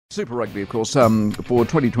Super Rugby, of course, for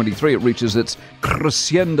 2023, it reaches its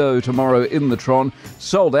crescendo tomorrow in the Tron.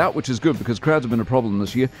 Sold out, which is good because crowds have been a problem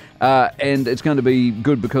this year. And it's going to be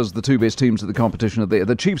good because the two best teams of the competition are there.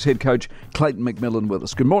 The Chiefs head coach, Clayton McMillan, with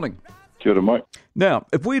us. Good morning. Kia ora, mate. Now,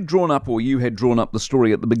 if we had drawn up, or you had drawn up the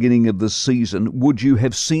story at the beginning of this season, would you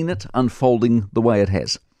have seen it unfolding the way it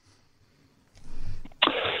has?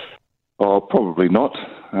 Oh, probably not.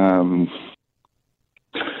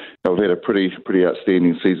 I've had a pretty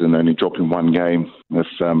outstanding season, only dropping one game. If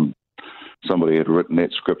somebody had written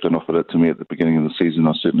that script and offered it to me at the beginning of the season,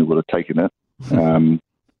 I certainly would have taken it.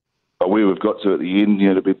 But where we've got to at the end,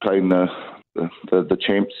 to be playing the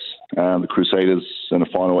champs, the Crusaders, in a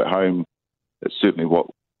final at home, it's certainly what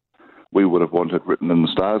we would have wanted written in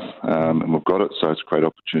the stars, and we've got it, so it's a great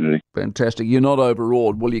opportunity. Fantastic. You're not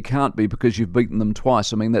overawed. Well, you can't be because you've beaten them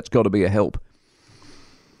twice. I mean, that's got to be a help.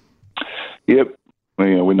 Yep.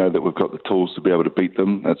 We know that we've got the tools to be able to beat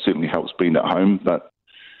them. That certainly helps being at home, but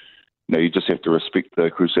you just have to respect the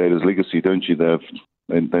Crusaders' legacy, don't you?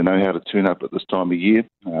 They know how to turn up at this time of year.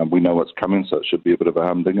 We know what's coming, so it should be a bit of a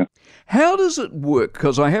humdinger. How does it work?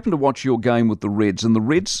 Because I happened to watch your game with the Reds, and the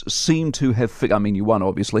Reds seem to have... you won,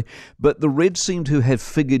 obviously, but the Reds seem to have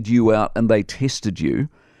figured you out and they tested you.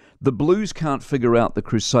 The Blues can't figure out the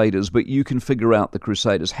Crusaders, but you can figure out the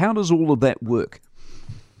Crusaders. How does all of that work?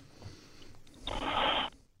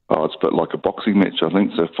 Oh, it's a bit like a boxing match, I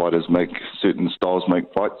think. So fighters certain styles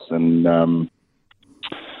make fights, and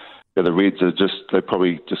the Reds they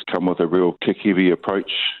probably just come with a real kick-heavy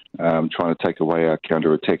approach, trying to take away our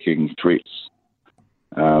counter-attacking threats.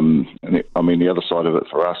 And the other side of it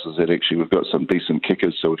for us is that actually we've got some decent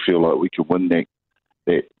kickers, so we feel like we can win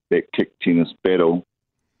that kick tennis battle,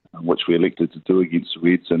 which we elected to do against the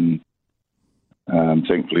Reds, and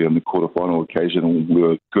thankfully on the quarterfinal occasion we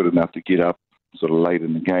were good enough to get up sort of late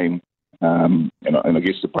in the game, and I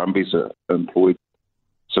guess the Brumbies employed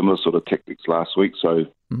similar sort of tactics last week. So,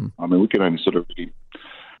 we can only sort of really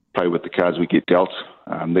play with the cards we get dealt.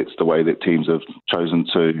 That's the way that teams have chosen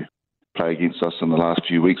to play against us in the last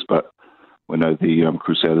few weeks, but we know the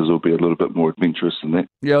Crusaders will be a little bit more adventurous than that.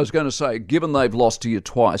 Yeah, I was going to say, given they've lost to you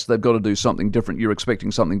twice, they've got to do something different. You're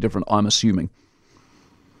expecting something different, I'm assuming.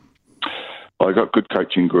 I got a good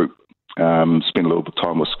coaching group. Spent a little bit of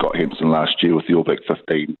time with Scott Henson last year with the All Black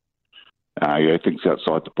 15. He thinks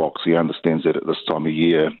outside the box. He understands that at this time of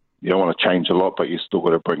year, you don't want to change a lot, but you still got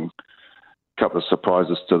to bring a couple of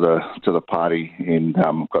surprises to the party. And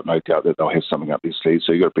I've got no doubt that they'll have something up their sleeve.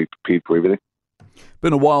 So you got to be prepared for everything.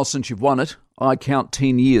 Been a while since you've won it. I count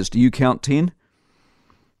 10 years. Do you count 10?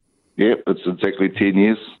 Yeah, it's exactly 10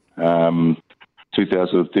 years.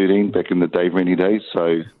 2013, back in the Dave Rennie days.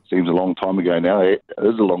 So seems a long time ago now. It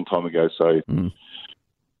is a long time ago. So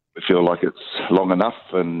we feel like it's long enough,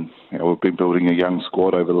 and we've been building a young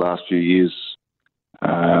squad over the last few years.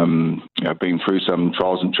 Been through some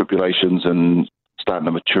trials and tribulations, and starting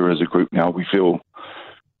to mature as a group now. We feel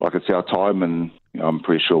like it's our time, and I'm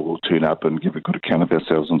pretty sure we'll turn up and give a good account of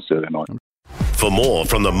ourselves on Saturday night. For more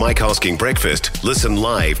from the Mike Hosking Breakfast, listen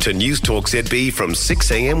live to News Talk ZB from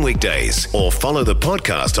 6 a.m. weekdays, or follow the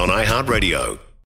podcast on iHeartRadio.